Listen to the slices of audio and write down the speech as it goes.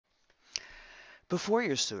Before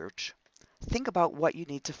your search, think about what you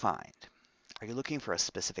need to find. Are you looking for a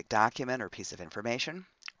specific document or piece of information,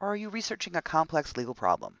 or are you researching a complex legal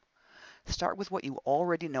problem? Start with what you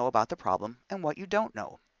already know about the problem and what you don't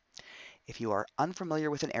know. If you are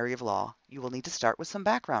unfamiliar with an area of law, you will need to start with some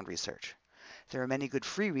background research. There are many good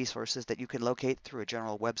free resources that you can locate through a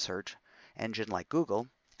general web search engine like Google,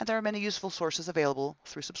 and there are many useful sources available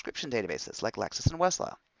through subscription databases like Lexis and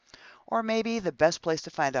Westlaw. Or maybe the best place to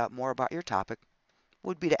find out more about your topic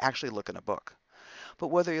would be to actually look in a book. But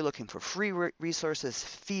whether you're looking for free resources,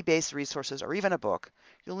 fee-based resources, or even a book,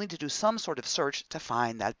 you'll need to do some sort of search to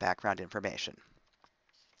find that background information.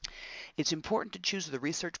 It's important to choose the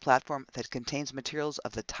research platform that contains materials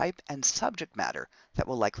of the type and subject matter that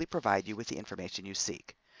will likely provide you with the information you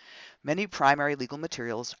seek. Many primary legal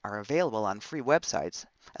materials are available on free websites,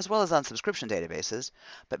 as well as on subscription databases,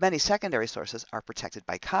 but many secondary sources are protected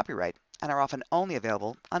by copyright and are often only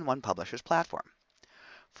available on one publisher's platform.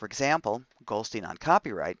 For example, Goldstein on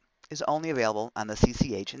copyright is only available on the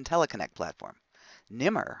CCH and Teleconnect platform.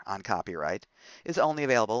 NIMR on copyright is only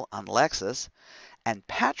available on Lexis, and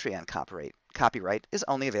Patria on copyright is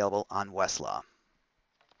only available on Westlaw.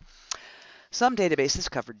 Some databases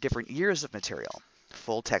cover different years of material.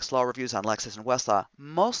 Full-text law reviews on Lexis and Westlaw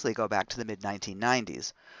mostly go back to the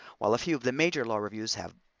mid-1990s, while a few of the major law reviews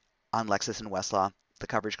have on Lexis and Westlaw the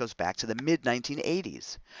coverage goes back to the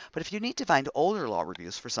mid-1980s. But if you need to find older law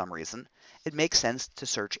reviews for some reason, it makes sense to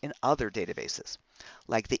search in other databases,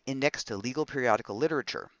 like the Index to Legal Periodical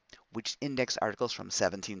Literature, which index articles from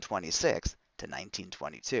 1726 to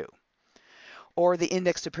 1922, or the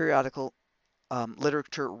Index to Periodical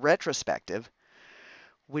Literature Retrospective,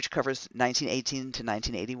 which covers 1918 to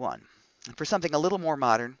 1981. And for something a little more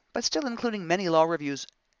modern, but still including many law reviews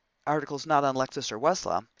articles not on Lexis or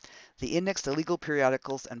Westlaw, the Index to Legal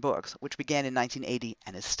Periodicals and Books, which began in 1980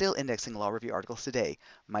 and is still indexing law review articles today,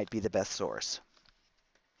 might be the best source.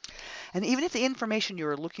 And even if the information you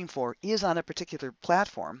are looking for is on a particular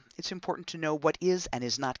platform, it's important to know what is and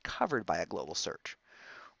is not covered by a global search.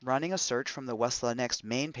 Running a search from the Westlaw Next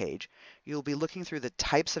main page, you'll be looking through the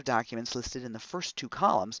types of documents listed in the first two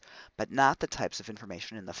columns, but not the types of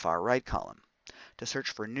information in the far right column. To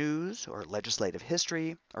search for news or legislative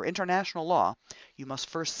history or international law, you must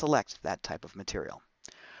first select that type of material.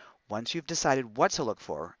 Once you've decided what to look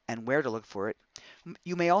for and where to look for it,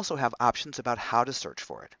 you may also have options about how to search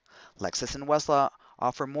for it. Lexis and Westlaw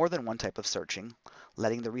offer more than one type of searching,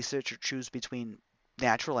 letting the researcher choose between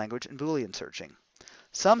natural language and Boolean searching.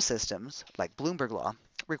 Some systems, like Bloomberg Law,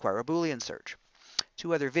 require a Boolean search.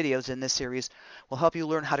 Two other videos in this series will help you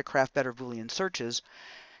learn how to craft better Boolean searches,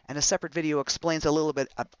 and a separate video explains a little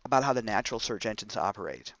bit about how the natural search engines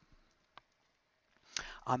operate.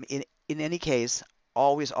 In any case,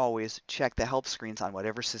 always check the help screens on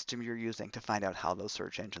whatever system you're using to find out how those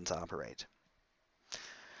search engines operate.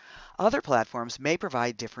 Other platforms may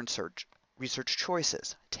provide different research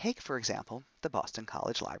choices. Take, for example, the Boston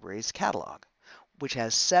College Library's catalog, which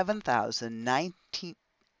has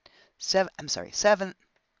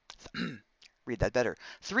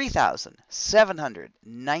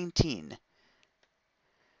 3,719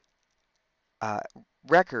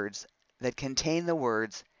 records that contain the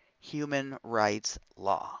words human rights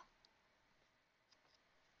law.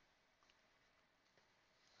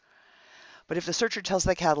 But if the searcher tells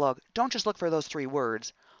the catalog, don't just look for those three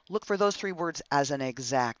words, look for those three words as an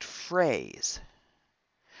exact phrase.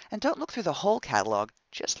 And don't look through the whole catalog,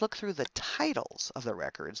 just look through the titles of the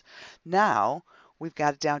records. Now, we've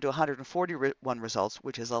got it down to 141 results,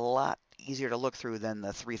 which is a lot easier to look through than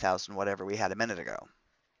the 3,000 whatever we had a minute ago.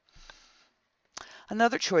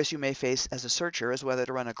 Another choice you may face as a searcher is whether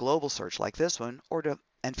to run a global search like this one,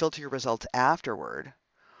 and filter your results afterward,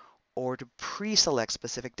 or to pre-select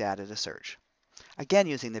specific data to search. Again,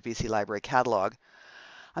 using the BC Library catalog,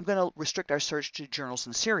 I'm going to restrict our search to journals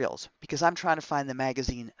and serials because I'm trying to find the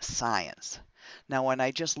magazine Science. Now, when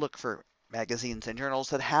I just look for magazines and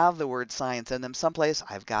journals that have the word science in them someplace,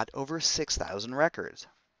 I've got over 6,000 records.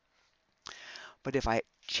 But if I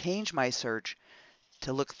change my search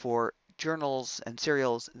to look for journals and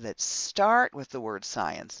serials that start with the word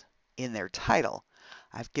science in their title,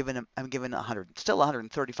 I'm given 100, still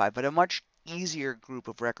 135, but a much easier group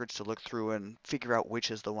of records to look through and figure out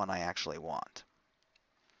which is the one I actually want.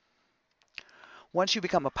 Once you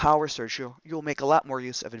become a power searcher, you'll make a lot more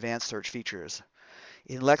use of advanced search features.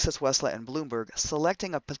 In Lexis, Westlaw, and Bloomberg,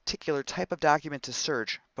 selecting a particular type of document to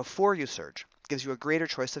search before you search gives you a greater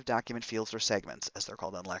choice of document fields or segments, as they're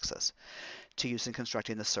called on Lexis, to use in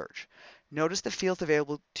constructing the search. Notice the fields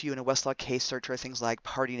available to you in a Westlaw case search are things like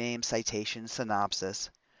party name, citation, synopsis,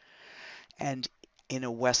 and in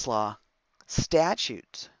a Westlaw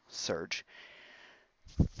statute search,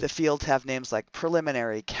 the fields have names like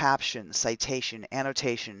preliminary, caption, citation,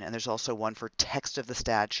 annotation, and there's also one for text of the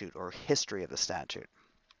statute or history of the statute,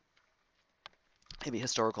 maybe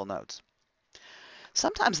historical notes.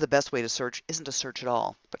 Sometimes the best way to search isn't to search at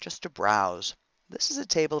all, but just to browse. This is a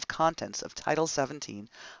table of contents of Title 17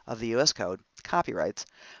 of the U.S. Code, copyrights,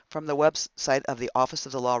 from the website of the Office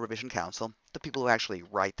of the Law Revision Council, the people who actually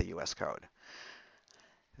write the U.S. Code.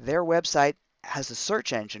 Their website has a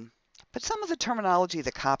search engine, but some of the terminology of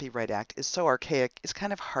the Copyright Act is so archaic it's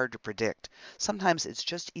kind of hard to predict. Sometimes it's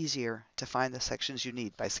just easier to find the sections you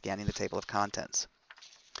need by scanning the table of contents.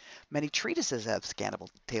 Many treatises have scannable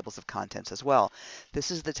tables of contents as well. This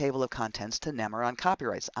is the table of contents to NEMR on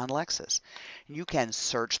copyrights on Lexis. You can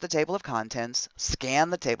search the table of contents, scan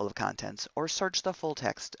the table of contents, or search the full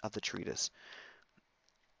text of the treatise.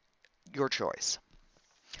 Your choice.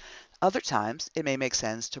 Other times, it may make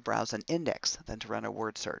sense to browse an index than to run a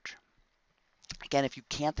word search. Again, if you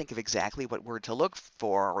can't think of exactly what word to look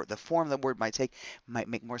for or the form the word might take, it might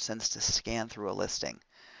make more sense to scan through a listing.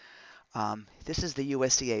 This is the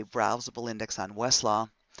USDA Browsable Index on Westlaw,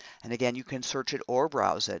 and again, you can search it or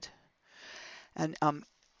browse it. And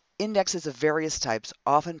indexes of various types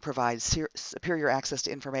often provide superior access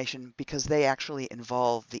to information because they actually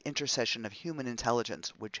involve the intercession of human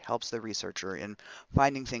intelligence, which helps the researcher in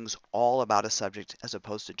finding things all about a subject as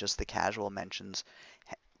opposed to just the casual mentions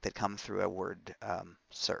that come through a word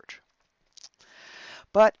search.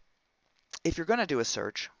 But if you're going to do a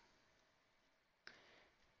search,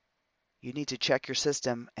 you need to check your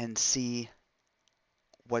system and see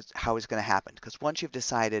how it's going to happen. Because once you've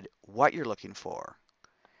decided what you're looking for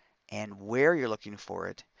and where you're looking for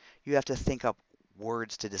it, you have to think up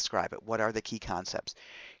words to describe it. What are the key concepts?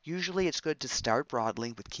 Usually it's good to start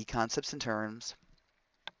broadly with key concepts and terms.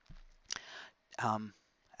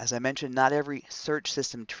 As I mentioned, not every search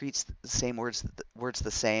system treats the same words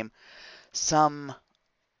the same. Some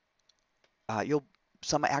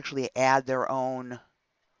actually add their own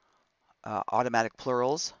automatic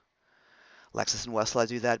plurals. Lexis and Westlaw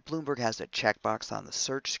do that. Bloomberg has a checkbox on the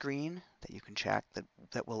search screen that you can check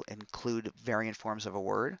that will include variant forms of a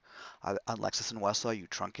word. On Lexis and Westlaw, you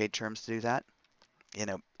truncate terms to do that in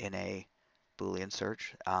a Boolean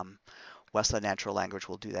search. Westlaw Natural Language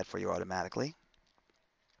will do that for you automatically.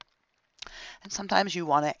 And sometimes you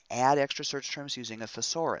want to add extra search terms using a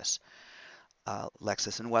thesaurus.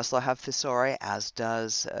 Lexis and Westlaw have thesauri, as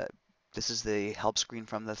does, this is the help screen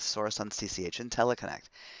from the thesaurus on CCH and Teleconnect.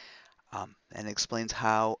 And it explains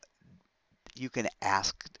how you can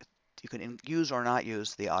use or not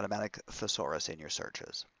use the automatic thesaurus in your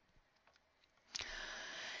searches.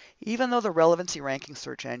 Even though the relevancy ranking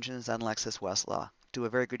search engines on Lexis Westlaw do a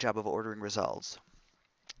very good job of ordering results,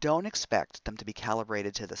 don't expect them to be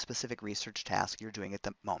calibrated to the specific research task you're doing at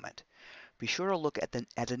the moment. Be sure to look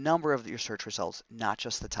at a number of your search results, not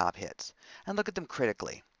just the top hits, and look at them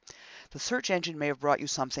critically. The search engine may have brought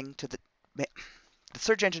something to the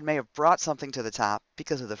top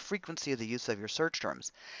because of the frequency of the use of your search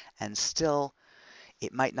terms, and still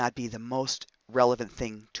it might not be the most relevant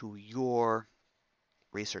thing to your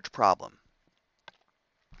research problem.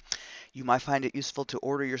 You might find it useful to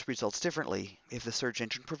order your results differently if the search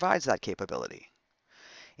engine provides that capability.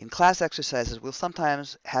 In class exercises, we'll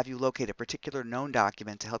sometimes have you locate a particular known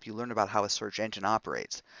document to help you learn about how a search engine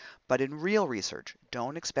operates. But in real research,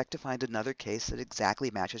 don't expect to find another case that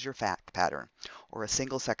exactly matches your fact pattern, or a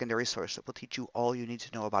single secondary source that will teach you all you need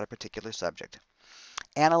to know about a particular subject.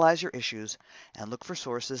 Analyze your issues and look for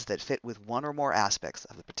sources that fit with one or more aspects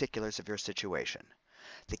of the particulars of your situation.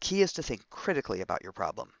 The key is to think critically about your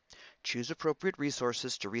problem. Choose appropriate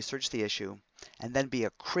resources to research the issue, and then be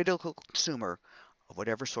a critical consumer of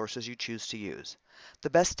whatever sources you choose to use. The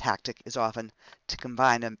best tactic is often to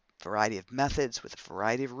combine a variety of methods with a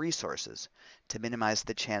variety of resources to minimize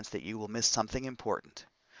the chance that you will miss something important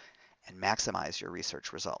and maximize your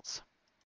research results.